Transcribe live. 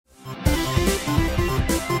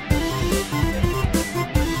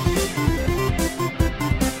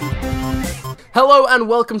Hello and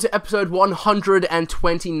welcome to episode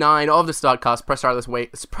 129 of the Startcast,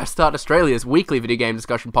 Press Start Australia's weekly video game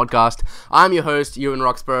discussion podcast. I'm your host, Ewan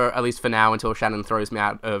Roxburgh, at least for now, until Shannon throws me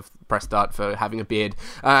out of Press Start for having a beard.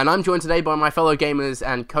 And I'm joined today by my fellow gamers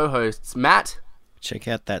and co-hosts, Matt. Check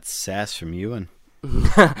out that sass from Ewan.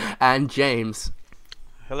 And James.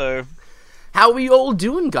 Hello. How are we all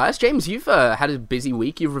doing, guys? James, you've had a busy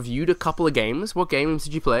week. You've reviewed a couple of games. What games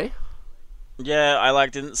did you play? Yeah, I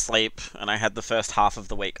didn't sleep, and I had the first half of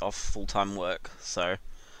the week off full-time work, so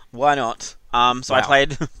why not? Wow. I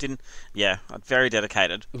played, very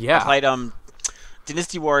dedicated. Yeah. I played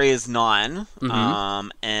Dynasty Warriors 9,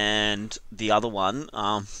 and the other one,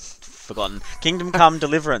 forgotten, Kingdom Come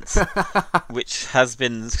Deliverance, which has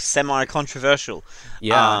been semi-controversial.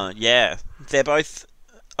 Yeah. They're both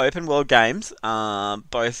open-world games,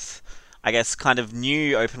 both, I guess, kind of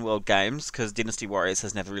new open-world games, because Dynasty Warriors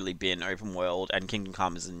has never really been open-world, and Kingdom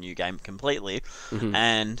Come is a new game completely.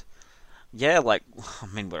 And, yeah, where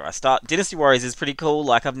do I start? Dynasty Warriors is pretty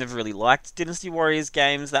cool. I've never really liked Dynasty Warriors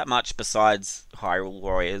games that much, besides Hyrule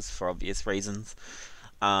Warriors, for obvious reasons.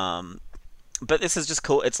 But this is just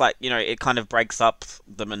cool. It's it kind of breaks up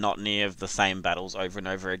the monotony of the same battles over and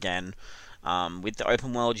over again. With the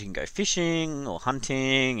open world, you can go fishing or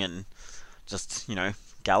hunting and just,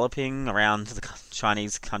 galloping around the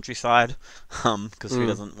Chinese countryside, because who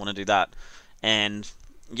doesn't want to do that? And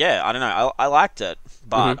yeah, I don't know, I liked it,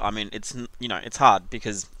 but I mean, it's hard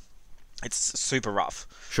because it's super rough.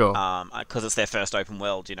 Sure. Because it's their first open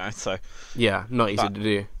world, so Yeah, not easy to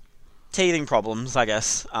do. Teething problems, I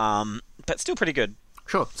guess, but still pretty good.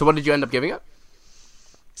 Sure. So what did you end up giving it?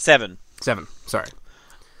 7. 7. Sorry.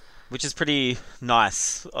 Which is pretty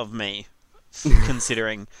nice of me,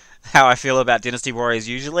 considering how I feel about Dynasty Warriors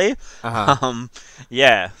usually.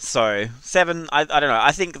 Yeah, so 7, I don't know.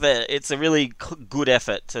 I think that it's a really good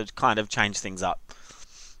effort to kind of change things up.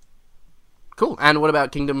 Cool. And what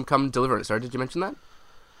about Kingdom Come Deliverance? Sorry, did you mention that?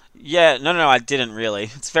 Yeah, no, I didn't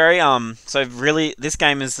really. It's very, so really, this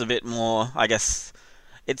game is a bit more, I guess,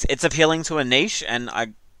 it's appealing to a niche, and I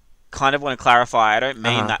kind of want to clarify, I don't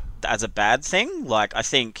mean that as a bad thing. I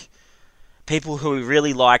think people who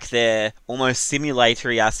really like their almost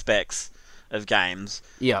simulatory aspects of games.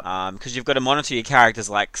 Yeah. Because you've got to monitor your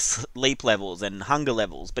characters sleep levels and hunger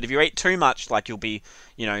levels. But if you eat too much, you'll be,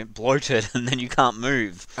 bloated and then you can't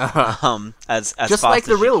move. As just fast like as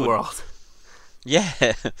the you real could. world. Yeah.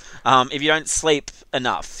 If you don't sleep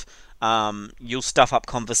enough, you'll stuff up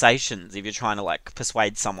conversations if you're trying to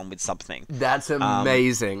persuade someone with something. That's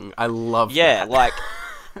amazing. I love yeah, that.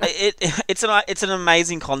 It's an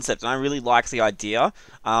amazing concept, and I really like the idea.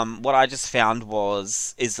 What I just found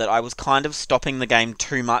is that I was kind of stopping the game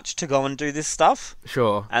too much to go and do this stuff.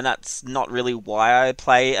 Sure. And that's not really why I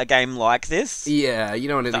play a game like this. Yeah, you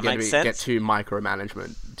don't want to That get too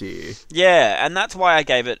micromanagement, do you? Yeah, and that's why I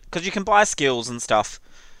gave it, because you can buy skills and stuff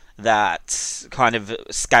that kind of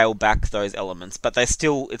scale back those elements, but it's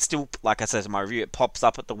still, like I said in my review, it pops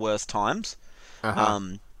up at the worst times.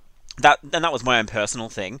 That was my own personal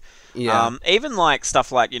thing. Yeah. Even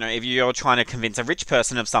stuff if you're trying to convince a rich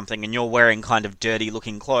person of something and you're wearing kind of dirty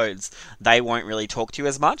looking clothes, they won't really talk to you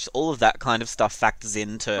as much. All of that kind of stuff factors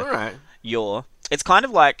into It's kind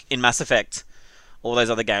of like in Mass Effect, all those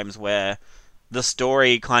other games where the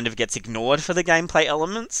story kind of gets ignored for the gameplay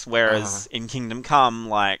elements, whereas in Kingdom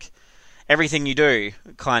Come, everything you do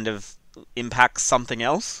kind of impacts something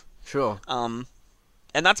else. Sure. And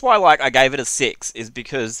that's why I gave it a 6, is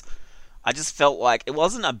because I just felt like it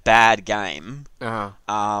wasn't a bad game. But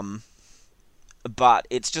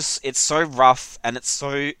it's so rough, and it's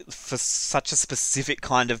so for such a specific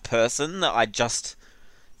kind of person that I just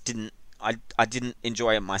didn't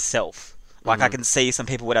enjoy it myself. I can see some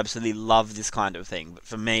people would absolutely love this kind of thing, but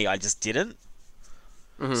for me, I just didn't.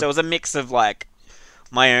 So it was a mix of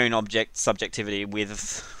my own subjectivity with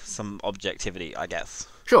some objectivity, I guess.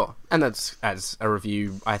 Sure, and that's, as a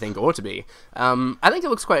review, I think, ought to be. I think it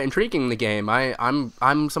looks quite intriguing, the game. I'm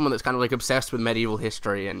someone that's kind of, obsessed with medieval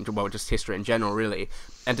history, and, well, just history in general, really.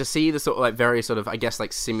 And to see the sort of, very sort of, I guess,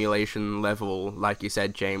 simulation level, like you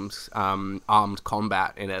said, James, armed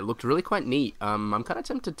combat in it looked really quite neat. I'm kind of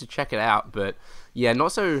tempted to check it out, but, yeah,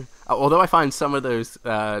 not so... Although I find some of those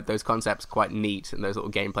concepts quite neat, and those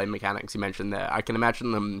little gameplay mechanics you mentioned there, I can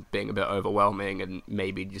imagine them being a bit overwhelming and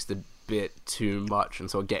maybe just a bit too much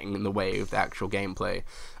and sort of getting in the way of the actual gameplay.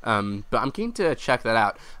 But I'm keen to check that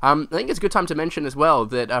out. I think it's a good time to mention as well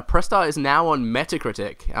that Press Start is now on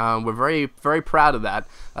Metacritic. We're very, very proud of that.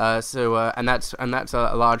 And that's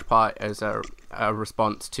a large part as a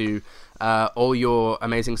response to all your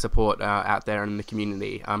amazing support out there in the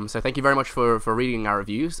community. So thank you very much for reading our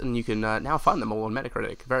reviews, and you can now find them all on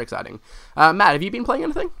Metacritic. Very exciting. Matt, have you been playing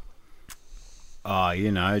anything? Oh,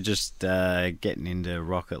 just getting into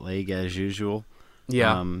Rocket League as usual.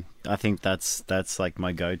 Yeah. I think that's like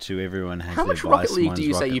my go-to. Everyone has How their much vice. Rocket League Mine's do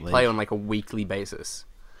you say Rocket you play on like a weekly basis?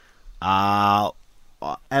 At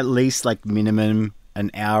least like minimum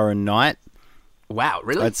an hour a night. Wow,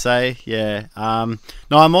 really? I'd say, yeah. No,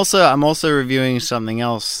 I'm also reviewing something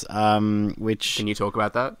else. Which Can you talk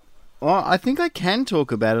about that? Well, I think I can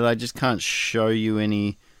talk about it. I just can't show you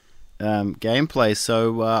any gameplay.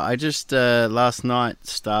 So I just last night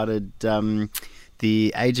started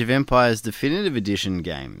the Age of Empires Definitive Edition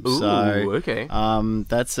game. Ooh, so okay.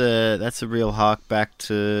 that's a real hark back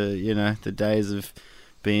to the days of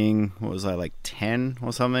being, what was I, like 10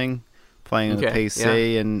 or something, playing on the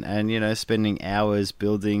PC and spending hours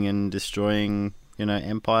building and destroying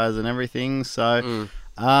empires and everything. So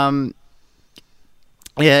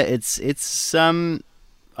it's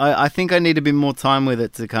I think I need a bit more time with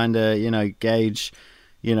it to kind of gauge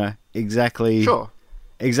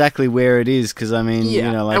exactly where it is, because I mean,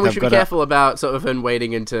 like, and we I've should got be careful about sort of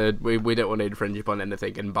wading into. We don't want to infringe upon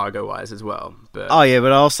anything embargo-wise as well. But but I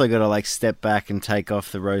also got to like step back and take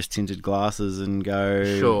off the rose-tinted glasses and go.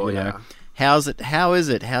 Sure, How is it?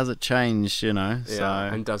 How's it changed? So,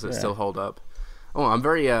 and does it still hold up? Oh, I'm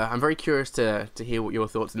very curious to hear what your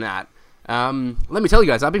thoughts on that. Let me tell you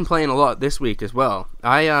guys, I've been playing a lot this week as well.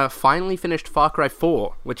 I finally finished Far Cry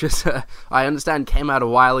 4, which is, I understand, came out a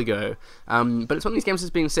while ago. But it's one of these games that's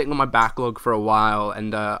been sitting on my backlog for a while,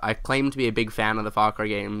 and I claim to be a big fan of the Far Cry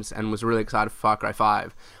games, and was really excited for Far Cry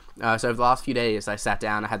 5. So over the last few days, I sat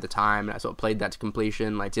down, I had the time, and I sort of played that to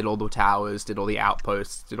completion. Like, did all the towers, did all the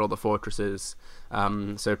outposts, did all the fortresses.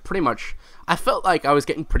 So pretty much, I felt like I was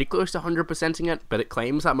getting pretty close to 100%ing it, but it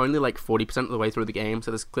claims I'm only like 40% of the way through the game,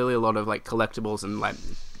 so there's clearly a lot of like collectibles and like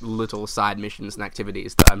little side missions and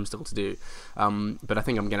activities that I'm still to do. But I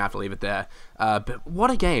think I'm gonna have to leave it there. But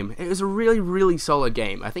what a game! It was a really, really solid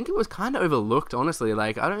game. I think it was kind of overlooked, honestly.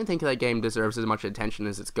 Like, I don't think that game deserves as much attention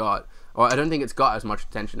as it's got, or I don't think it's got as much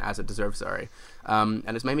attention as it deserves. Sorry. And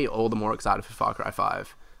it's made me all the more excited for Far Cry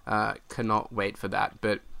 5. Cannot wait for that.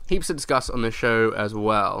 But heaps to discuss on the show as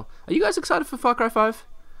well. Are you guys excited for Far Cry 5?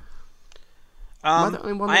 Am I the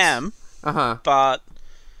only one I am. Uh-huh. But,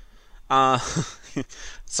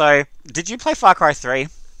 so, did you play Far Cry 3?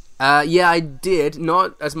 Yeah, I did.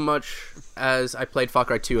 Not as much as I played Far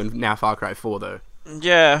Cry 2 and now Far Cry 4, though.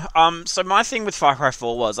 Yeah, so my thing with Far Cry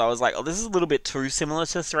 4 was, I was like, oh, this is a little bit too similar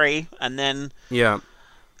to 3, and then... Yeah.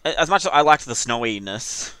 As much as I liked the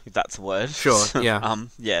snowiness, if that's a word. Sure,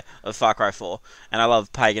 yeah. Of Far Cry 4. And I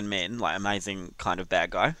love Pagan Min, like, amazing kind of bad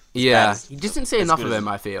guy. Yeah, you just didn't see enough of him,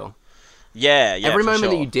 I feel. Yeah, Every moment sure.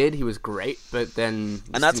 that you did, he was great, but then...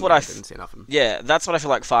 And that's what didn't see enough of him. Yeah, that's what I feel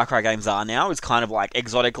like Far Cry games are now, is kind of like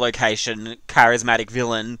exotic location, charismatic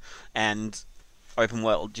villain, and open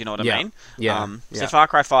world, do you know what I mean? Yeah. So Far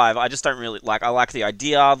Cry 5, I just don't really... Like, I like the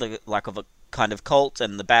idea, of a kind of cult,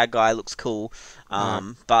 and the bad guy looks cool.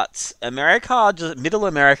 But Middle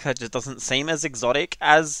America just doesn't seem as exotic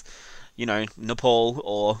as, Nepal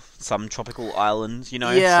or some tropical island,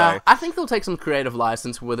 Yeah, so... I think they'll take some creative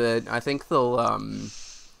license with it. I think they'll,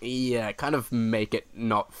 kind of make it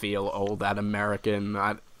not feel all that American.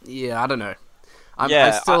 I don't know.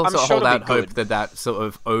 I still I'm sort of sure hold it'll out be hope good. that sort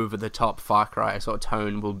of over-the-top Far Cry sort of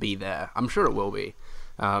tone will be there. I'm sure it will be.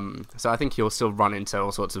 So I think you'll still run into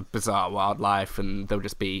all sorts of bizarre wildlife, and there'll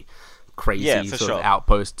just be crazy of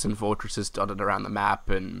outposts and fortresses dotted around the map,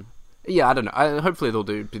 and I don't know. Hopefully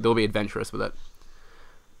they'll be adventurous with it.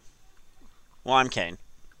 Well, I'm keen.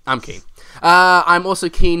 I'm keen. I'm also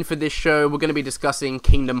keen for this show. We're going to be discussing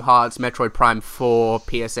Kingdom Hearts, Metroid Prime 4,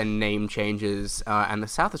 PSN name changes, and the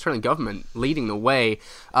South Australian government leading the way.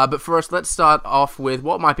 But first, let's start off with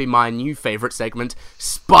what might be my new favourite segment,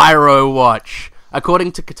 Spyro Watch.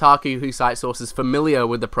 According to Kotaku, who cite sources familiar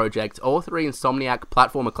with the project, all three Insomniac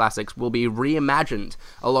platformer classics will be reimagined,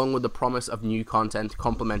 along with the promise of new content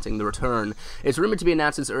complementing the return. It's rumored to be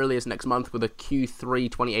announced as early as next month, with a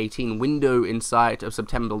Q3 2018 window in sight of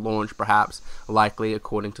September launch, perhaps, likely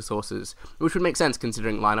according to sources, which would make sense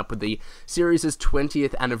considering lineup with the series'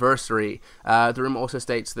 20th anniversary. The rumor also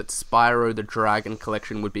states that Spyro the Dragon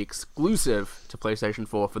Collection would be exclusive to PlayStation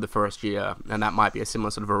 4 for the first year, and that might be a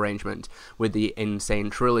similar sort of arrangement with the Insane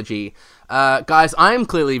Trilogy. Guys, I'm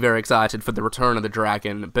clearly very excited for the Return of the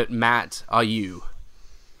Dragon, but Matt, are you?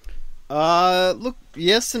 Look,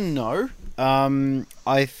 yes and no.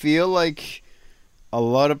 I feel like a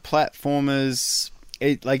lot of platformers,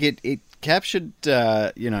 it captured,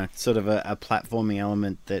 sort of a platforming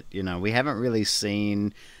element that, we haven't really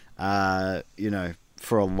seen, for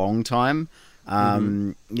a long time.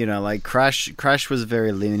 Like Crash was a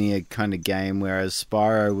very linear kind of game, whereas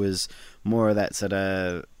Spyro was more of that sort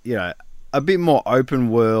of, a bit more open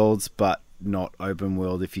world, but not open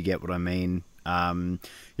world, if you get what I mean.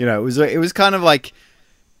 It was kind of like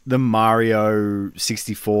the Mario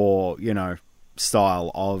 64,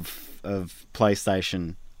 style of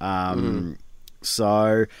PlayStation.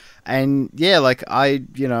 So, and yeah, like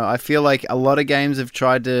I feel like a lot of games have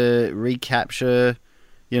tried to recapture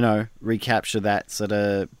that sort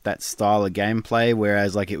of, that style of gameplay,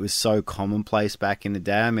 whereas like it was so commonplace back in the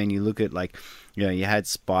day. I mean, you look at like, you had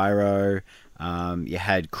Spyro, you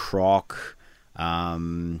had Croc,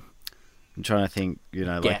 I'm trying to think,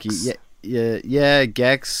 Gex. like, yeah,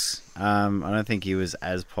 Gex. I don't think he was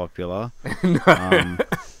as popular. No.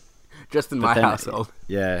 Just in my household.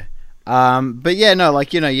 Yeah. But yeah, no,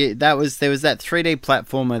 like, there was that 3D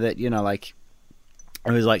platformer that, like,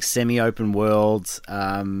 it was like semi-open worlds,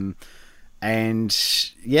 and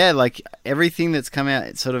yeah, like everything that's come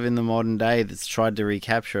out sort of in the modern day that's tried to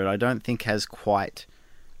recapture it, I don't think has quite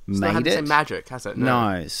made it. The same magic, has it?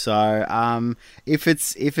 No. So, if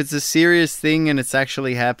it's a serious thing and it's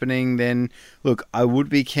actually happening, then look, I would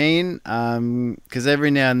be keen, because every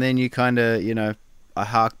now and then you kind of, I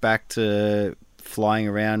hark back to flying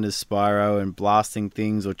around as Spyro and blasting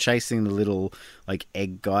things, or chasing the little like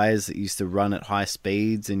egg guys that used to run at high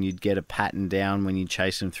speeds, and you'd get a pattern down when you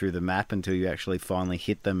chase them through the map until you actually finally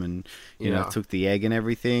hit them and took the egg and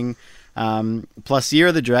everything. Plus Year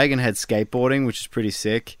of the Dragon had skateboarding, which is pretty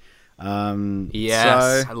sick.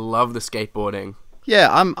 Yes, I love the skateboarding. Yeah,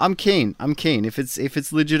 I'm keen. If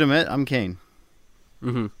it's legitimate, I'm keen.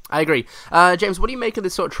 I agree. James, what do you make of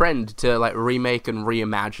this sort of trend to like remake and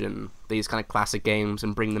reimagine these kind of classic games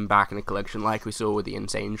and bring them back in a collection like we saw with the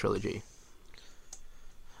Insane trilogy?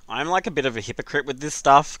 I'm like a bit of a hypocrite with this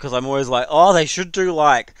stuff, because I'm always like, oh, they should do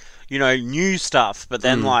like, new stuff. But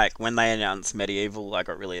then like when they announced Medieval, I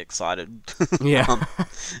got really excited. Yeah.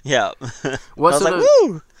 Yeah. What I was sort like, of,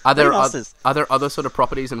 woo! are there other sort of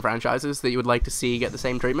properties and franchises that you would like to see get the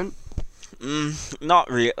same treatment? Not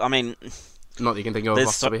really. I mean, not that you can think of off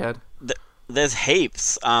the top of your head. There's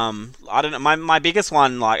heaps. I don't know. My biggest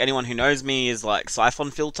one, like anyone who knows me, is like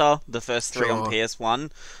Siphon Filter, the first three on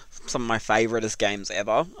PS1. Some of my favoritist games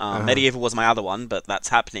ever. Medieval was my other one, but that's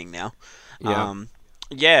happening now.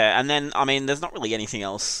 Yeah. And then, I mean, there's not really anything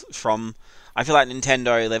else from... I feel like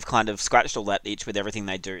Nintendo, they've kind of scratched all that itch with everything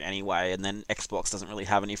they do anyway, and then Xbox doesn't really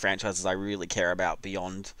have any franchises I really care about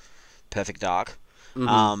beyond Perfect Dark.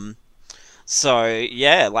 So,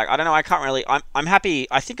 yeah, like, I don't know, I can't really... I'm happy.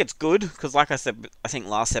 I think it's good, because like I said, I think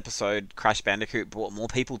last episode, Crash Bandicoot brought more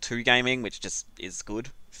people to gaming, which just is good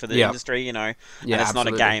for the industry, Yeah, and it's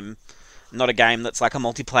absolutely. not a game that's like a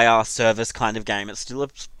multiplayer service kind of game. It's still a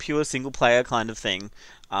pure single-player kind of thing,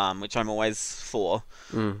 which I'm always for.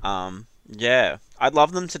 Yeah, I'd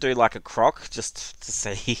love them to do like a Croc, just to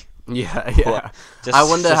see. Yeah. I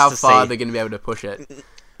wonder how far they're going to be able to push it.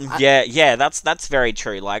 Yeah, that's very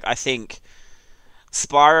true. Like, I think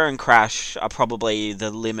Spyro and Crash are probably the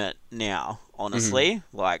limit now, honestly.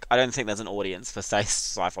 Like, I don't think there's an audience for, say,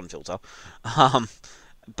 Siphon Filter.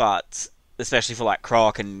 But especially for, like,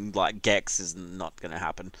 Croc and, like, Gex is not going to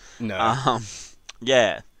happen. No.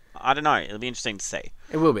 Yeah. I don't know. It'll be interesting to see.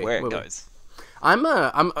 It will be. Where it goes. I'm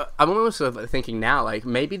almost sort of thinking now, like,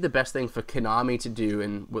 maybe the best thing for Konami to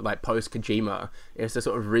do with like post Kojima is to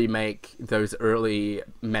sort of remake those early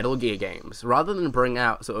Metal Gear games rather than bring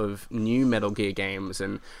out sort of new Metal Gear games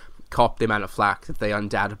and cop the amount of flack that they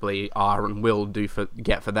undoubtedly are and will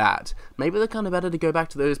get for that. Maybe they're kind of better to go back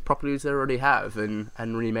to those properties they already have and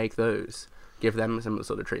remake those, give them some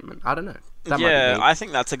sort of treatment. I don't know. Yeah, I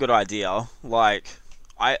think that's a good idea. Like,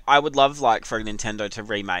 I would love, like, for Nintendo to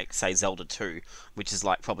remake, say, Zelda 2, which is,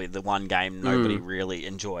 like, probably the one game nobody really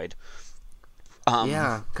enjoyed.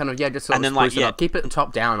 Just sort of spruce it up. Keep it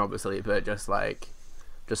top down, obviously, but just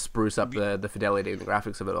spruce up the fidelity and the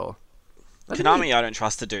graphics of it all. Konami, I don't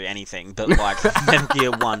trust to do anything, but, like, Metal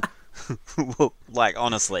Gear 1, like,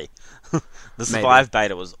 honestly, the Survive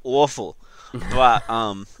beta was awful. But,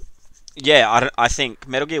 yeah, I think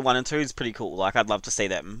Metal Gear 1 and 2 is pretty cool. Like, I'd love to see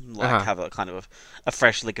them have a kind of a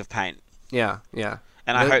fresh lick of paint. Yeah.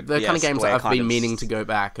 And I hope the kind of games Square that I've been meaning to go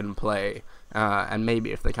back and play, and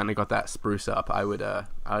maybe if they kind of got that spruce up, I would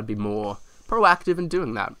be more proactive in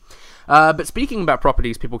doing that. But speaking about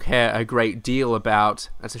properties people care a great deal about,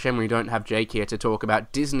 it's a shame we don't have Jake here to talk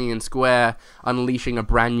about Disney and Square unleashing a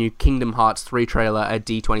brand new Kingdom Hearts 3 trailer at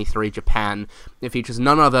D23 Japan. It features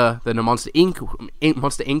none other than a Monster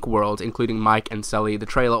Inc. world, including Mike and Sully. The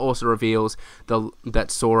trailer also reveals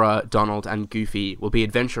that Sora, Donald, and Goofy will be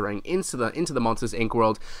adventuring into the Monsters Inc.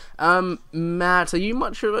 world. Matt, are you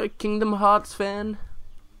much of a Kingdom Hearts fan?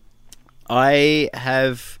 I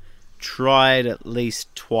have tried at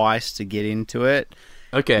least twice to get into it.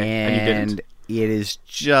 Okay, and you didn't. It is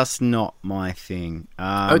just not my thing.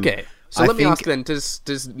 Okay, so let me ask then, does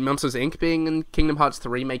Monsters Inc. being in Kingdom Hearts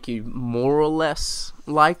 3 make you more or less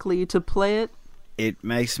likely to play it? It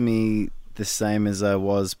makes me the same as I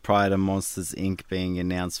was prior to Monsters Inc. being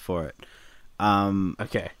announced for it.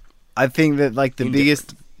 Okay. I think that like the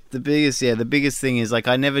biggest thing is like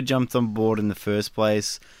I never jumped on board in the first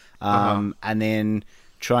place. And then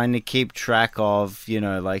trying to keep track of,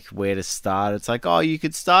 like where to start. It's like, oh, you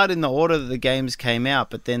could start in the order that the games came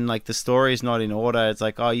out, but then like the story is not in order. It's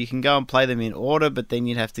like, oh, you can go and play them in order, but then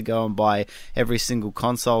you'd have to go and buy every single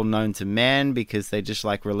console known to man because they just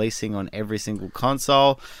like releasing on every single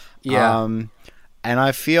console. Yeah. And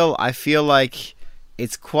I feel like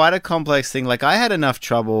it's quite a complex thing. Like I had enough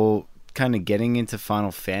trouble kind of getting into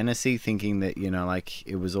Final Fantasy thinking that, like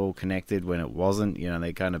it was all connected when it wasn't.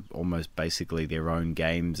 They kind of almost basically their own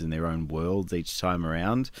games and their own worlds each time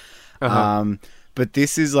around. But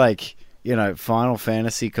this is like, Final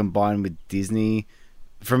Fantasy combined with Disney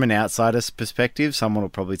from an outsider's perspective. Someone will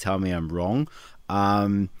probably tell me I'm wrong.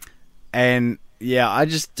 And yeah, I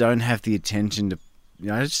just don't have the attention to,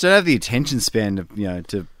 I just don't have the attention span to,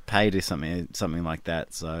 to pay to something like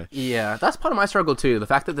that. So yeah, that's part of my struggle too. The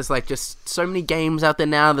fact that there's like just so many games out there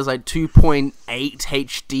now. There's like 2.8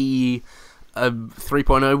 HD,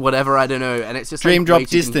 3.0, whatever, I don't know, and it's just Dream like, drop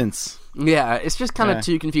distance. Yeah, it's just kind of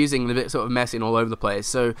too confusing and a bit sort of messy and all over the place.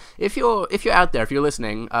 So if you're out there, if you're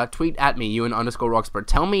listening, tweet at me, Ewan_Roxburgh.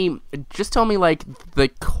 Tell me like the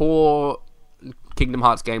core Kingdom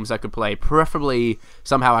Hearts games I could play. Preferably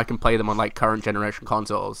somehow I can play them on like current generation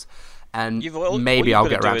consoles. And maybe I'll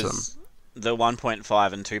get around to them. The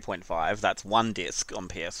 1.5 and 2.5, that's one disc on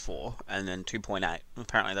PS4, and then 2.8.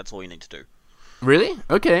 Apparently, that's all you need to do. Really?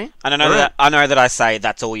 Okay. And I know that I say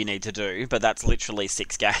that's all you need to do, but that's literally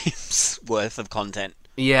 6 games worth of content.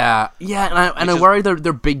 Yeah, and I worry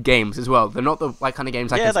they're big games as well. They're not the like kind of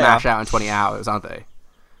games I can smash out in 20 hours, aren't they?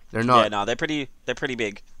 They're not. Yeah, no, they're pretty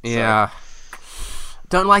big. Yeah. So.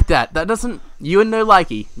 Don't like that. That doesn't... You and no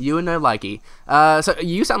likey. So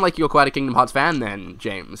you sound like you're quite a Kingdom Hearts fan then,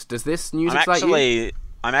 James. Does this news excite you?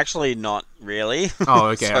 I'm actually not really. Oh,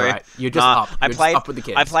 okay, so, alright. You're just up. You're up with the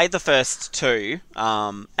kids. I played the first 2,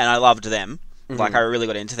 and I loved them. Like, I really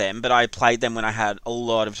got into them, but I played them when I had a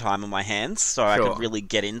lot of time on my hands, so I could really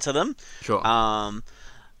get into them. Sure.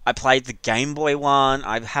 I played the Game Boy one.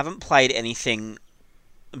 I haven't played anything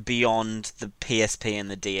beyond the PSP and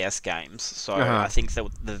the DS games. So I think the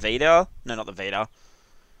Vita... No, not the Vita.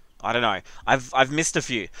 I don't know. I've missed a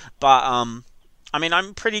few. But, I mean,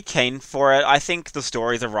 I'm pretty keen for it. I think the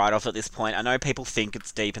story's a write-off at this point. I know people think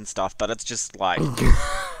it's deep and stuff, but it's just, like,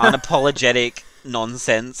 unapologetic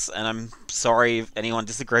nonsense, and I'm sorry if anyone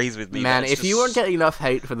disagrees with me. Man, if you weren't getting enough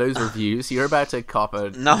hate for those reviews, you're about to cop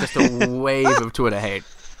just a wave of Twitter hate.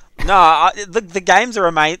 No, the games are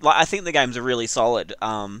amazing. Like, I think the games are really solid,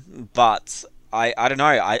 but I don't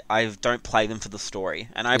know. I don't play them for the story,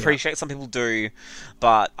 and I appreciate some people do,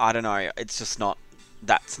 but I don't know. It's just not.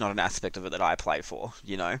 That's not an aspect of it that I play for.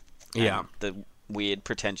 Yeah. And the weird,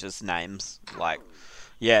 pretentious names, like,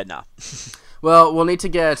 nah. Well, we'll need to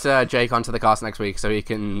get Jake onto the cast next week so he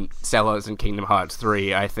can sell us in Kingdom Hearts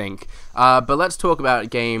 3, I think. But let's talk about a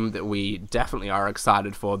game that we definitely are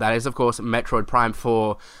excited for. That is, of course, Metroid Prime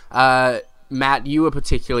 4. Matt, you were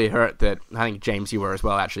particularly hurt that, I think, James, you were as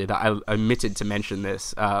well, actually, that I omitted to mention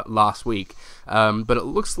this last week. But it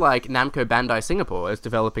looks like Namco Bandai Singapore is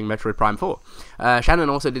developing Metroid Prime 4. Shannon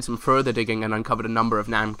also did some further digging and uncovered a number of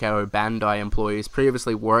Namco Bandai employees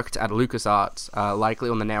previously worked at LucasArts, likely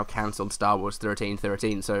on the now-cancelled Star Wars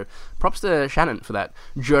 1313. So props to Shannon for that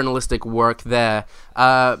journalistic work there.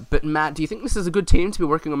 But Matt, do you think this is a good team to be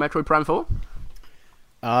working on Metroid Prime 4?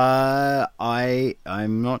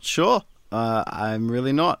 I'm not sure. I'm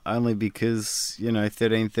really not, only because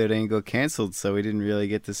 1313 got cancelled, so we didn't really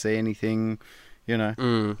get to see anything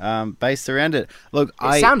based around it. Look,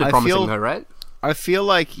 it sounded promising though, right? I feel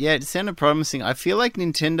like it sounded promising. I feel like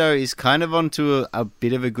Nintendo is kind of onto a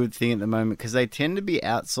bit of a good thing at the moment, because they tend to be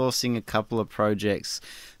outsourcing a couple of projects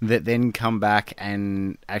that then come back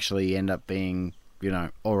and actually end up being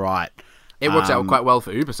all right. It works out quite well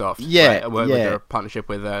for Ubisoft. Yeah, right? With their partnership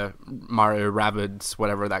with Mario Rabbids,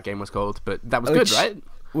 whatever that game was called. But that was good, right?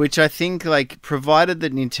 Which I think, like, provided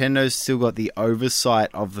that Nintendo's still got the oversight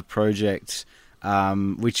of the project,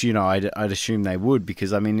 which, you know, I'd assume they would,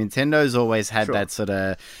 because, I mean, Nintendo's always had that sort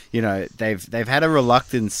of, you know, they've had a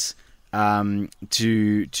reluctance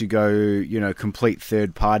to go, you know, complete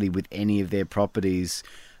third party with any of their properties.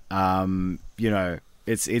 You know,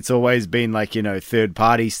 it's always been like, you know, third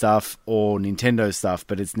party stuff or Nintendo stuff,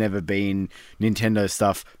 but it's never been Nintendo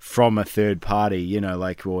stuff from a third party, you know,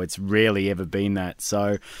 like, well, it's rarely ever been that.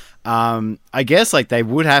 So I guess, like, they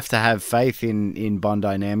would have to have faith in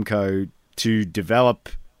Bandai Namco to develop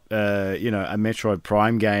you know, a Metroid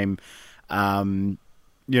Prime game, you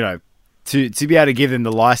know, to be able to give them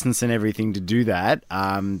the license and everything to do that.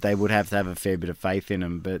 They would have to have a fair bit of faith in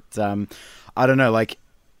them. But I don't know, like,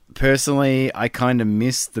 personally, I kind of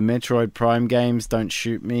miss the Metroid Prime games. Don't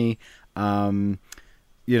shoot me. You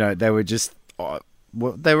know, they were just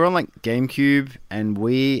they were on, like, GameCube and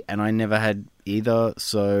Wii, and I never had either.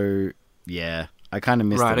 So yeah, I kind of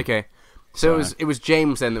missed them. Right. Okay. So it was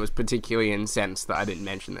James then that was particularly incensed that I didn't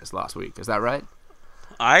mention this last week. Is that right?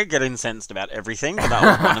 I get incensed about everything, but that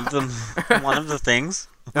was one of them. One of the things.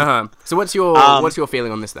 So what's your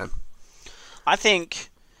feeling on this then? I think.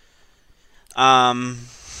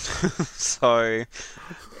 So,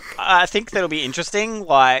 I think that'll be interesting,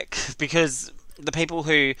 like, because a lot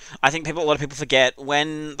of people forget,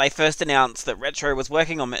 when they first announced that Retro was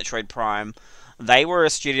working on Metroid Prime, they were a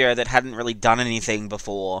studio that hadn't really done anything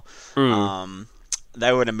before.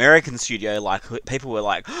 They were an American studio, like, people were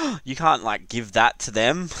like, oh, you can't, like, give that to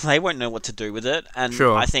them, they won't know what to do with it, and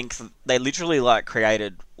I think they literally, like,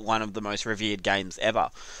 created one of the most revered games ever.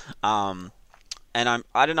 And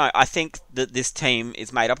I don't know, I think that this team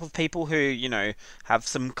is made up of people who, you know, have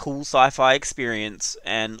some cool sci-fi experience,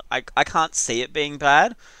 and I can't see it being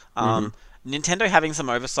bad. Nintendo having some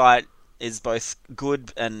oversight is both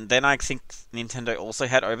good, and then I think Nintendo also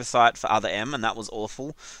had oversight for Other M, and that was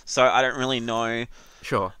awful. So I don't really know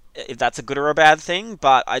if that's a good or a bad thing,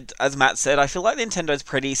 but as Matt said, I feel like Nintendo's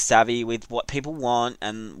pretty savvy with what people want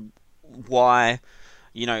and why,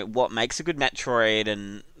 you know, what makes a good Metroid,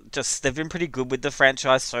 and just they've been pretty good with the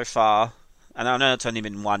franchise so far. And I know it's only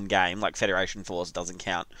been one game, like Federation Force doesn't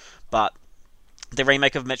count, but the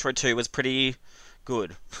remake of Metroid 2 was pretty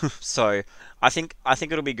good. So I think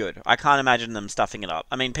it'll be good. I can't imagine them stuffing it up.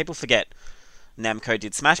 I mean, people forget Namco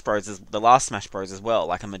did Smash Bros, the last Smash Bros as well,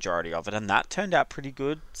 like a majority of it, and that turned out pretty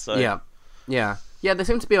good. So yeah, they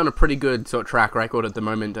seem to be on a pretty good sort of track record at the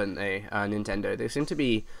moment, don't they? Nintendo, they seem to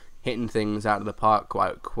be hitting things out of the park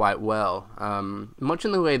quite well. Much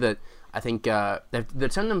in the way that I think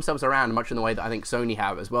they've turned themselves around, much in the way that I think Sony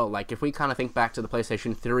have as well. Like, if we kind of think back to the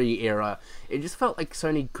PlayStation 3 era, it just felt like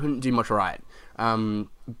Sony couldn't do much right.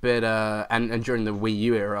 But during the Wii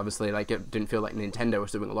U era, obviously, like, it didn't feel like Nintendo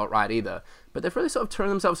was doing a lot right either. But they've really sort of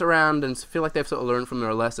turned themselves around and feel like they've sort of learned from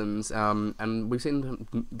their lessons. And we've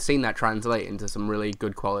seen that translate into some really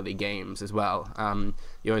good quality games as well.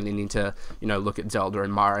 You only need to, you know, look at Zelda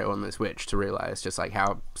and Mario on the Switch to realize just like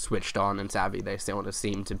how switched on and savvy they sort of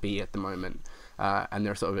seem to be at the moment. And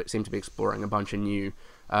they're sort of seem to be exploring a bunch of new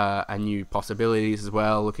possibilities as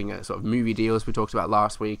well, looking at sort of movie deals we talked about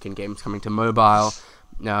last week and games coming to mobile.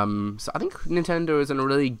 So I think Nintendo is in a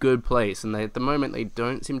really good place, and at the moment they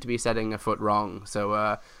don't seem to be setting a foot wrong. So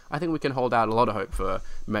I think we can hold out a lot of hope for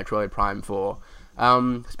Metroid Prime 4.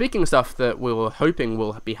 Speaking of stuff that we were hoping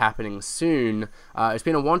will be happening soon, it's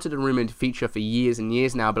been a wanted and rumoured feature for years and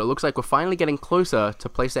years now, but it looks like we're finally getting closer to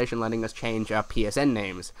PlayStation letting us change our PSN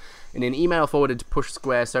names. In an email forwarded to Push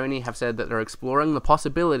Square, Sony have said that they're exploring the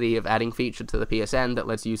possibility of adding feature to the PSN that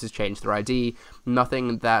lets users change their ID.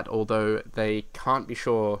 Nothing that, although they can't be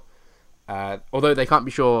sure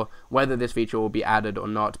whether this feature will be added or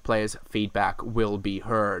not, players' feedback will be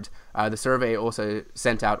heard. The survey also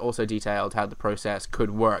sent out also detailed how the process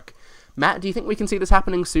could work. Matt, do you think we can see this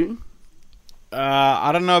happening soon?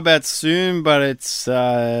 I don't know about soon, but it's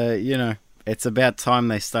it's about time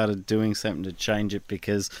they started doing something to change it,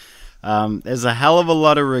 because there's a hell of a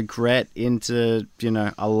lot of regret into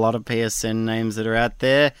a lot of PSN names that are out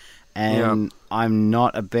there. And I'm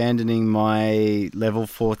not abandoning my level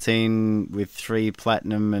 14 with 3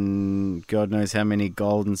 platinum and God knows how many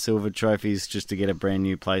gold and silver trophies just to get a brand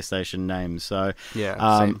new PlayStation name. So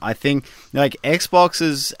I think like Xbox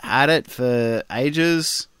has had it for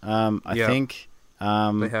ages. I think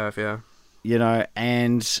they have,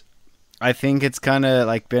 and I think it's kind of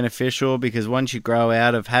like beneficial, because once you grow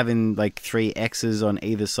out of having like 3 X's on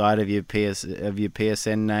either side of your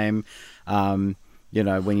PSN name,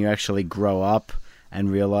 when you actually grow up and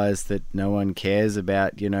realize that no one cares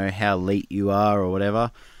about, how elite you are or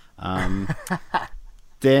whatever,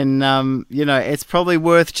 then it's probably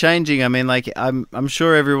worth changing. I mean, like, I'm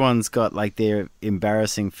sure everyone's got like their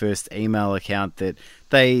embarrassing first email account that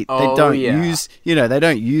they don't use, they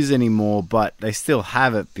don't use anymore, but they still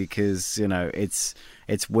have it because it's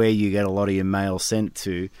where you get a lot of your mail sent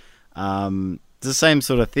to. It's the same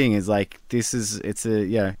sort of thing. Is like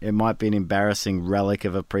it might be an embarrassing relic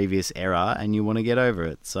of a previous era, and you want to get over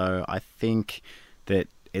it. So I think that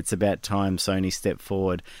it's about time Sony stepped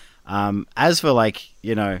forward. As for like,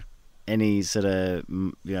 any sort of,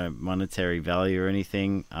 monetary value or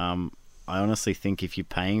anything, I honestly think if you're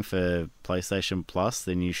paying for PlayStation Plus,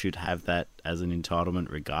 then you should have that as an entitlement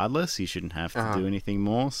regardless. You shouldn't have to do anything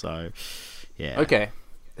more. So, yeah. Okay.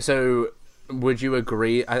 So, would you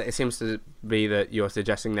agree? It seems to be that you're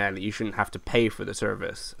suggesting there that you shouldn't have to pay for the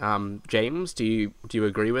service. James, do you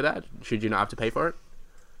agree with that? Should you not have to pay for it?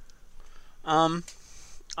 I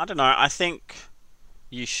don't know. I think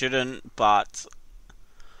you shouldn't, but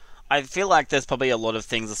I feel like there's probably a lot of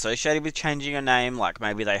things associated with changing a name, like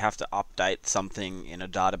maybe they have to update something in a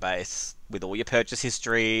database with all your purchase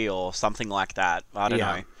history or something like that. I don't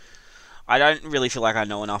know. I don't really feel like I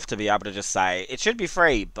know enough to be able to just say it should be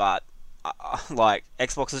free, but like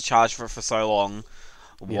Xbox has charged for so long.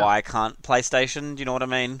 Why can't PlayStation? Do you know what I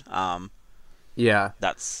mean?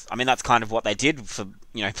 That's kind of what they did for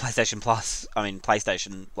PlayStation Plus. I mean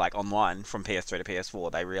PlayStation like online from PS3 to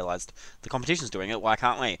PS4. They realized the competition's doing it. Why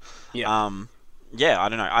can't we? I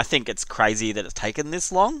don't know. I think it's crazy that it's taken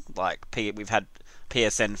this long. Like we've had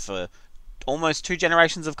PSN for almost 2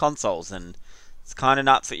 generations of consoles, and it's kind of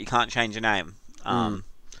nuts that you can't change your name. I'm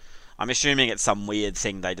assuming it's some weird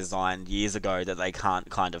thing they designed years ago that they can't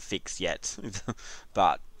kind of fix yet.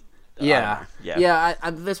 But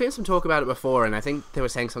there's been some talk about it before, and I think they were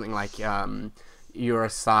saying something like you're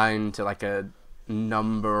assigned to like a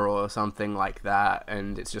number or something like that,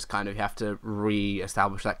 and it's just kind of you have to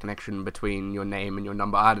re-establish that connection between your name and your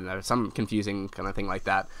number. I don't know, some confusing kind of thing like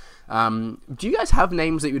that. Do you guys have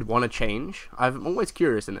names that you'd want to change? I'm always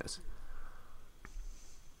curious in this.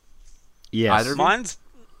 Yes.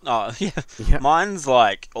 Mine's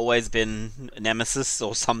like always been Nemesis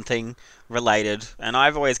or something related, and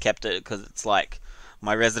I've always kept it because it's like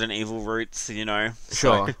my Resident Evil roots, Sure.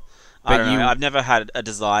 So, I don't know. I've never had a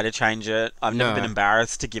desire to change it. I've never been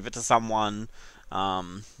embarrassed to give it to someone.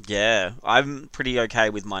 I'm pretty okay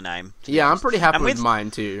with my name. Yeah, I'm pretty happy with mine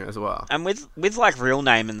too, as well. And with like real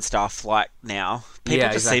name and stuff, like now,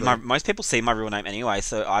 people see most people see my real name anyway,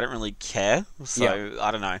 so I don't really care. So I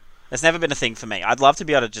don't know. It's never been a thing for me. I'd love to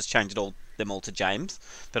be able to just change them all to James,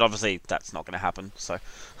 but obviously that's not going to happen. So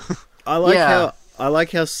I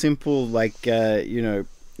like how simple, like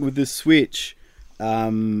with the Switch,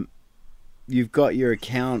 you've got your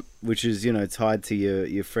account which is tied to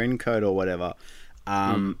your friend code or whatever,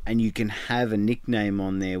 and you can have a nickname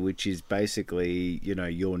on there which is basically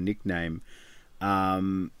your nickname.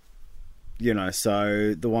 So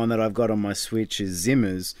the one that I've got on my Switch is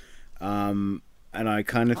Zimmers. And I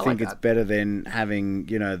kind of think it's better than having,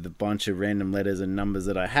 the bunch of random letters and numbers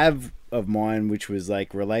that I have of mine, which was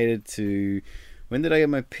like related to, when did I get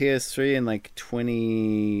my PS3? In like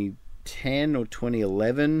 2010 or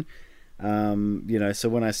 2011. So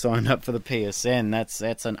when I signed up for the PSN,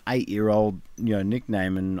 that's an 8-year-old,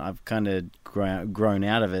 nickname, and I've kind of grown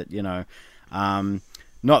out of it,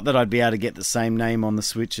 Not that I'd be able to get the same name on the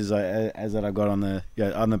Switch as that I got on the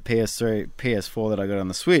PS3, PS4 that I got on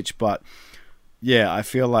the Switch, but yeah, I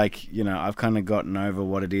feel like I've kind of gotten over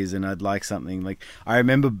what it is, and I'd like something like, I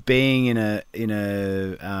remember being in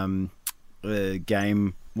a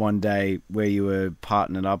game one day where you were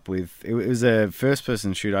partnered up with, it was a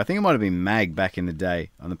first-person shooter. I think it might have been Mag back in the day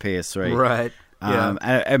on the PS3. Right. And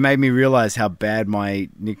it made me realize how bad my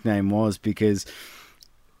nickname was, because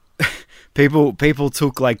people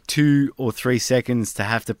took like 2 or 3 seconds to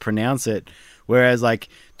have to pronounce it. Whereas, like,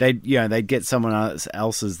 they'd get someone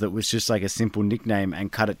else's that was just like a simple nickname and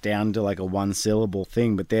cut it down to like a 1-syllable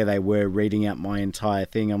thing. But there they were reading out my entire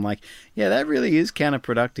thing. I'm like, yeah, that really is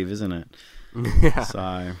counterproductive, isn't it? Yeah.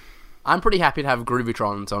 So, I'm pretty happy to have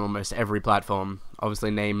Groovytrons on almost every platform.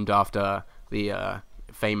 Obviously named after the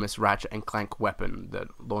famous Ratchet and Clank weapon that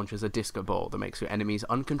launches a disco ball that makes your enemies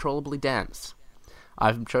uncontrollably dance.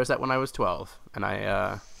 I chose that when I was 12, and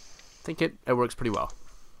I think it works pretty well.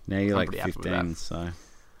 Now you're like 15, so...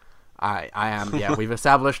 I am, yeah. We've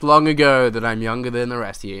established long ago that I'm younger than the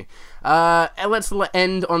rest of you. And let's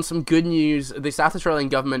end on some good news. The South Australian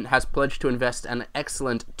government has pledged to invest an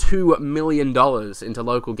excellent $2 million into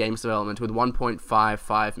local games development, with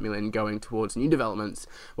 $1.55 million going towards new developments,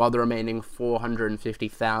 while the remaining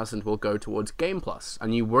 $450,000 will go towards Game Plus, a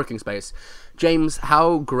new working space. James,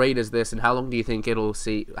 how great is this, and how long do you think it'll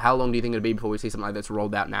be before we see something like this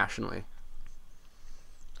rolled out nationally?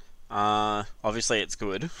 Obviously it's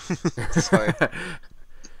good. So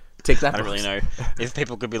Tick that I don't box. really know if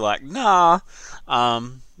people could be like, nah.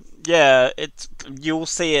 Yeah, you'll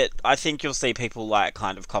see it. I think you'll see people like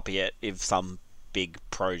kind of copy it if some big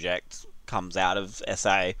project comes out of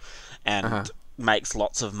SA and makes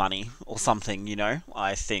lots of money or something, you know.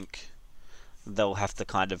 I think they'll have to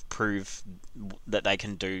kind of prove that they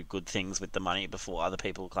can do good things with the money before other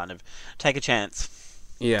people kind of take a chance.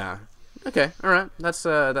 Yeah. Okay, all right. That's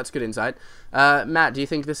good insight. Matt, do you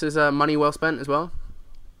think this is money well spent as well?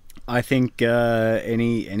 I think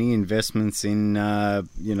any investments in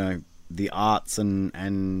the arts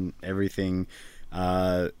and everything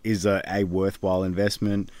is a worthwhile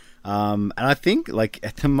investment. And I think, like,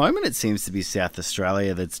 at the moment, it seems to be South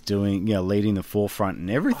Australia that's doing, leading the forefront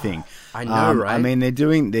and everything. I know, right? I mean, they're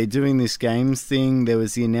doing this games thing. There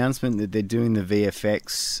was the announcement that they're doing the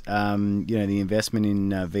VFX, the investment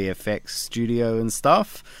in VFX studio and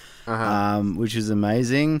stuff, which is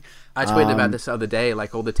amazing. I tweeted about this the other day,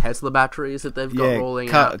 like all the Tesla batteries that they've got rolling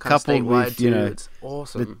out, kind of coupled statewide, with, too. It's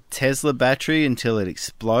awesome. The Tesla battery until it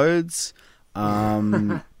explodes.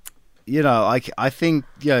 I think,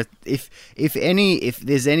 if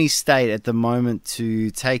there's any state at the moment to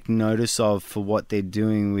take notice of for what they're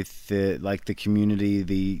doing with the community,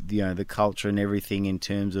 the culture and everything in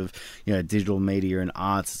terms of, digital media and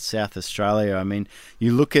arts, South Australia. I mean,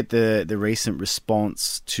 you look at the recent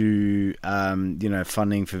response to,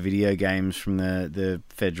 funding for video games from the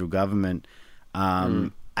federal government,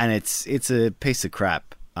 and it's a piece of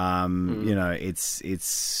crap.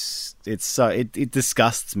 It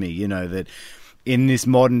disgusts me, that in this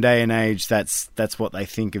modern day and age, that's what they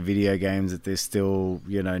think of video games, that they're still,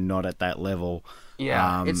 not at that level.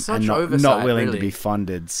 Yeah, it's such and oversight, not willing really. to be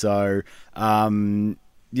funded. So, if I'm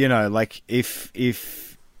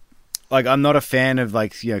not a fan of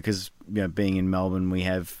because being in Melbourne, we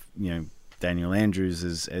have Daniel Andrews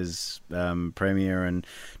as Premier, and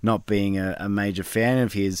not being a major fan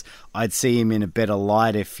of his, I'd see him in a better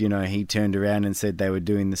light if he turned around and said they were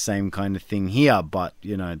doing the same kind of thing here, but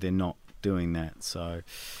they're not doing that. So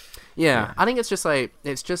yeah. I think it's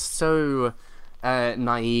just so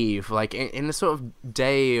naive, like in the sort of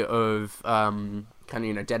day of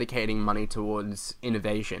dedicating money towards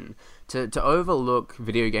innovation, to overlook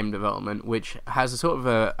video game development, which has a sort of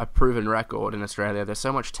a proven record in Australia. There's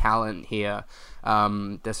so much talent here.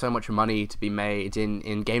 There's so much money to be made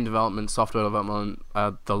in game development, software development,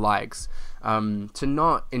 the likes. To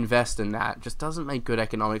not invest in that just doesn't make good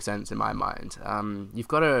economic sense in my mind. You've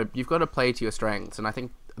got to play to your strengths, and I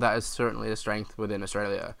think that is certainly a strength within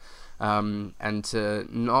Australia. And to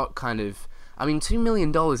not $2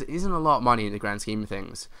 million isn't a lot of money in the grand scheme of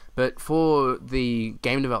things, but for the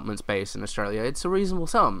game development space in Australia, it's a reasonable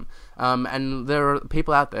sum. And there are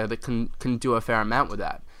people out there that can do a fair amount with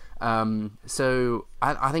that. So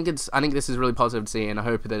I think this is really positive to see, and I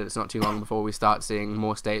hope that it's not too long before we start seeing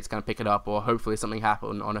more states kind of pick it up, or hopefully something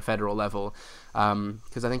happen on a federal level.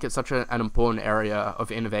 Because I think it's such an important area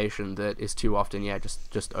of innovation that is too often,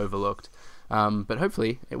 just overlooked. But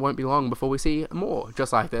hopefully it won't be long before we see more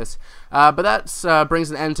just like this. But that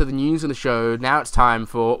brings an end to the news of the show. Now it's time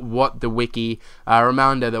for What the Wiki.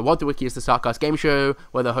 Reminder that What the Wiki is the Starcast game show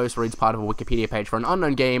where the host reads part of a Wikipedia page for an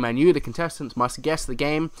unknown game, and you, the contestants, must guess the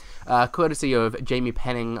game. Courtesy of Jamie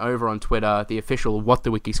Penning over on Twitter, the official What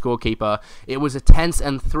the Wiki scorekeeper. It was a tense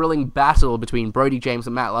and thrilling battle between Brody, James,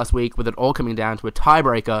 and Matt last week, with it all coming down to a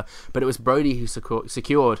tiebreaker, but it was Brody who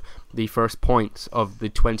secured the first points of the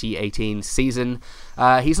 2018 season.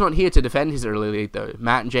 He's not here to defend his early lead, though.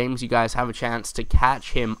 Matt and James, you guys have a chance to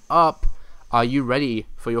catch him up. Are you ready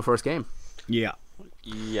for your first game? Yeah.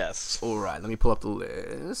 Yes. Alright, let me pull up the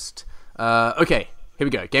list. Okay, here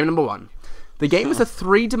we go. Game number 1. The game is a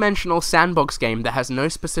 3-dimensional sandbox game that has no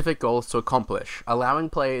specific goals to accomplish, allowing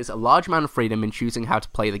players a large amount of freedom in choosing how to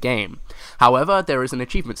play the game. However, there is an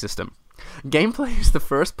achievement system. Gameplay is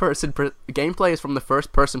from the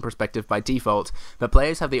first-person perspective by default, but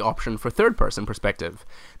players have the option for third-person perspective.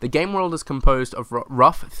 The game world is composed of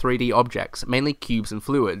rough 3D objects, mainly cubes and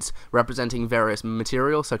fluids, representing various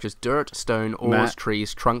materials such as dirt, stone, ores,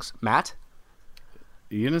 trees, trunks. Matt?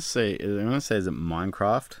 I'm gonna say, is it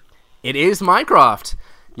Minecraft? It is Minecraft.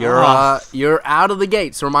 You're out of the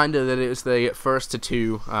gates. Reminder that it was the first to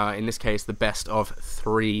two. In this case, the best of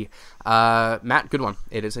three. Matt, good one.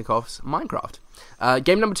 It is, of course, Minecraft.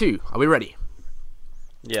 Game number 2. Are we ready?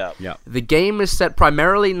 Yeah. The game is set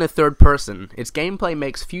primarily in the third person. Its gameplay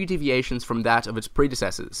makes few deviations from that of its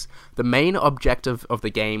predecessors. The main objective of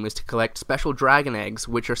the game is to collect special dragon eggs,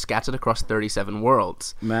 which are scattered across 37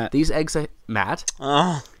 worlds. Matt. These eggs are... Matt?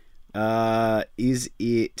 Is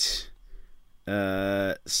it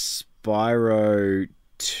Spyro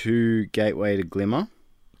 2 Gateway to Glimmer?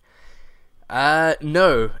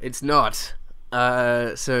 No, it's not.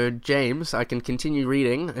 So, James, I can continue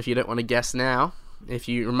reading if you don't want to guess now.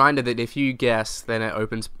 Reminder that if you guess, then it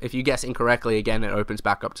opens... If you guess incorrectly again, it opens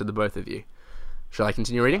back up to the both of you. Shall I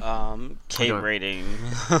continue reading? Keep reading.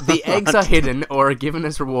 The eggs are hidden or are given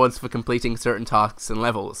as rewards for completing certain tasks and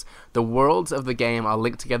levels. The worlds of the game are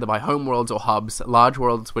linked together by home worlds or hubs, large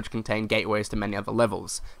worlds which contain gateways to many other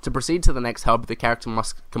levels. To proceed to the next hub, the character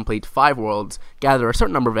must complete 5 worlds, gather a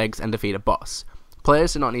certain number of eggs, and defeat a boss.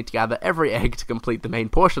 Players do not need to gather every egg to complete the main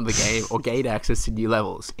portion of the game or gain access to new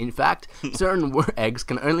levels. In fact, certain eggs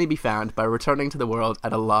can only be found by returning to the world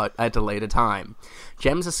at a later time.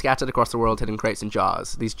 Gems are scattered across the world hidden crates and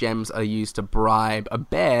jars. These gems are used to bribe a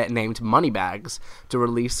bear named Moneybags to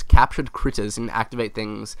release captured critters and activate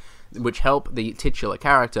things which help the titular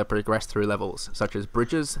character progress through levels, such as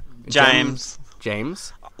bridges... James.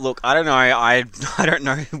 Look, I don't know. I don't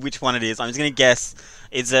know which one it is. I'm just going to guess.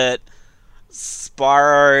 Is it...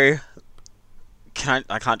 Spyro.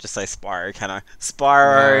 I can't just say Spyro, can I?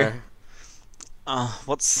 Spyro. No.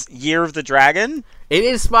 What's Year of the Dragon? It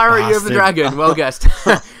is Spyro Year of the Dragon. Well guessed.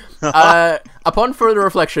 Upon further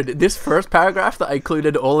reflection, this first paragraph that I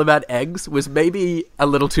included all about eggs was maybe a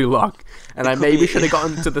little too long, and I maybe should have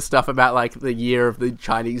gotten to the stuff about like the year of the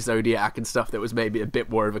Chinese zodiac and stuff that was maybe a bit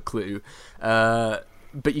more of a clue.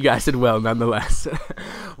 But you guys did well, nonetheless.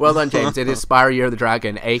 Well done, James. It is Spyro Year of the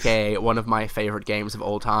Dragon, a.k.a. one of my favourite games of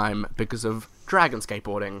all time because of dragon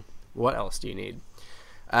skateboarding. What else do you need?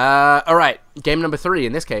 Alright, game number 3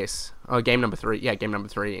 in this case. Game number 3. Yeah, game number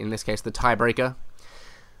 3. In this case, the tiebreaker.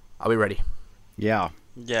 Are we ready? Yeah.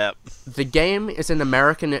 Yep. The game is an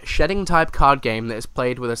American shedding-type card game that is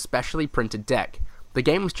played with a specially printed deck. The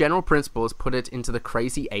game's general principles put it into the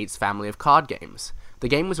Crazy Eights family of card games. The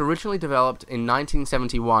game was originally developed in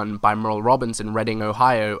 1971 by Merle Robbins in Reading,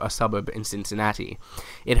 Ohio, a suburb in Cincinnati.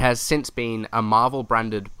 It has since been a Marvel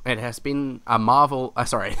branded... It has been a Marvel...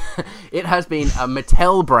 it has been a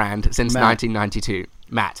Mattel brand since 1992.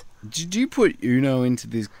 Matt. Did you put Uno into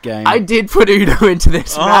this game? I did put Uno into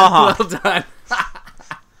this, Matt. Well done.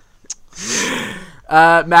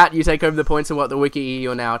 Matt, you take over the points in What the Wiki.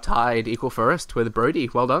 You're now tied equal first with Brody.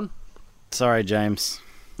 Well done. Sorry, James.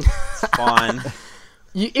 It's fine.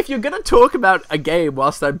 If you're going to talk about a game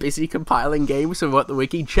whilst I'm busy compiling games from What the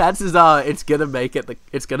Wiki, chances are it's going to make it.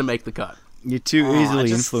 It's going to make the cut. You're too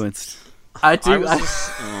easily influenced. I do.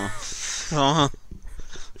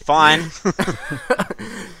 Fine.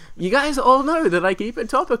 You guys all know that I keep it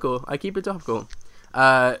topical.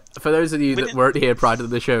 For those of you that weren't here prior to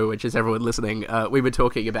the show, which is everyone listening, we were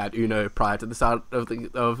talking about Uno prior to the start of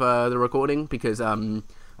the recording because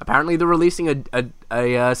apparently they're releasing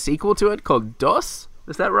a sequel to it called DOS.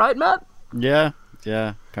 Is that right, Matt? Yeah.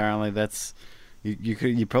 Apparently that's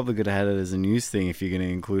you probably could have had it as a news thing if you're going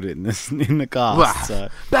to include it in the cast. So.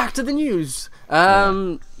 Back to the news. I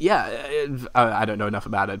don't know enough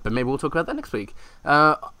about it, but maybe we'll talk about that next week.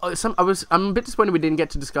 I'm a bit disappointed we didn't get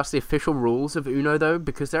to discuss the official rules of Uno though,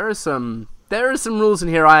 because there are some rules in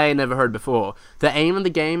here I never heard before. The aim of the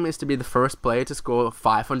game is to be the first player to score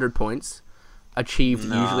 500 points. Achieved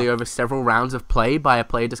usually over several rounds of play by a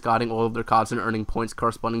player discarding all of their cards and earning points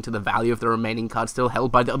corresponding to the value of the remaining cards still held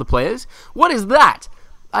by the other players. What is that?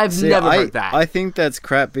 I've never heard that. I think that's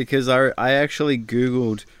crap because I actually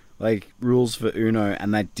Googled like rules for Uno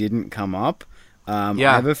and that didn't come up. I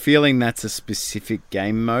have a feeling that's a specific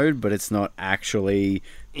game mode, but it's not actually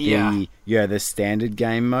the standard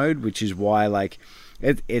game mode, which is why like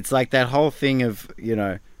it's like that whole thing of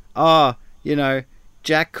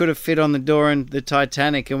Jack could have fit on the door in the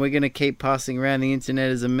Titanic, and we're going to keep passing around the internet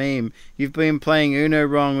as a meme. You've been playing Uno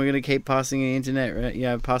wrong. We're going to keep passing the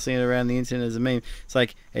internet, passing it around the internet as a meme. It's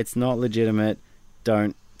like it's not legitimate.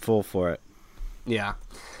 Don't fall for it. Yeah.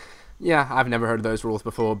 I've never heard of those rules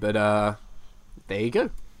before, but there you go.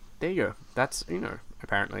 That's Uno.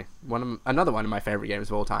 Apparently, another one of my favorite games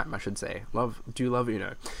of all time, I should say. Love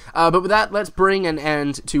Uno. But with that, let's bring an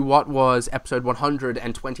end to what was episode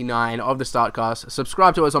 129 of the Startcast.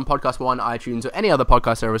 Subscribe to us on Podcast One, iTunes, or any other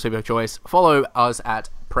podcast service of your choice. Follow us at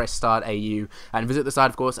pressstart.au, and visit the site,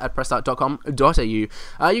 of course, at pressstart.com.au. You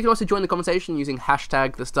can also join the conversation using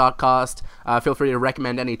hashtag #TheStartCast. Feel free to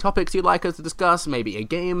recommend any topics you'd like us to discuss, maybe a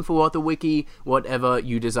game for What the Wiki, whatever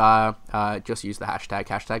you desire. Just use the hashtag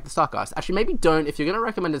 #TheStartCast. Actually, maybe don't. If you're going to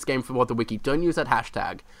recommend this game for What the Wiki, don't use that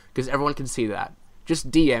hashtag, because everyone can see that.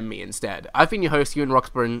 Just DM me instead. I've been your host, Ewan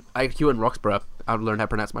Roxburgh. I've learned how to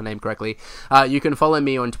pronounce my name correctly. You can follow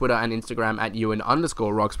me on Twitter and Instagram at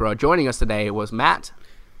Ewan_Roxburgh. Joining us today was Matt.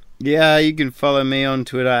 Yeah, you can follow me on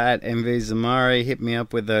Twitter at MVZamari. Hit me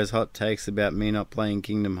up with those hot takes about me not playing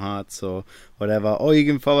Kingdom Hearts or whatever. Or you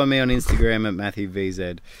can follow me on Instagram at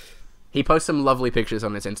MatthewVZ. He posts some lovely pictures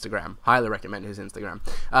on his Instagram. Highly recommend his Instagram.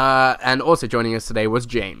 And also joining us today was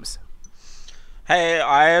James. Hey,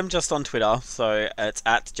 I am just on Twitter, so it's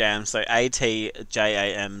 @Jams, so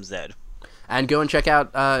ATJAMZ. And go and check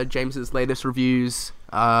out James's latest reviews.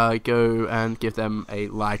 Go and give them a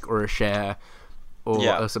like or a share or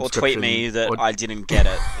a subscription. Or tweet me that I didn't get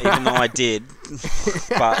it, even though I did.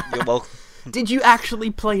 But you're welcome. Did you actually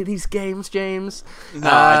play these games, James? No,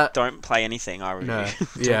 I don't play anything. I review. No.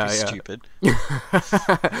 Yeah. Stupid.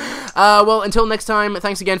 Well, until next time,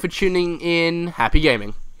 thanks again for tuning in. Happy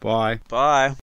gaming. Bye. Bye.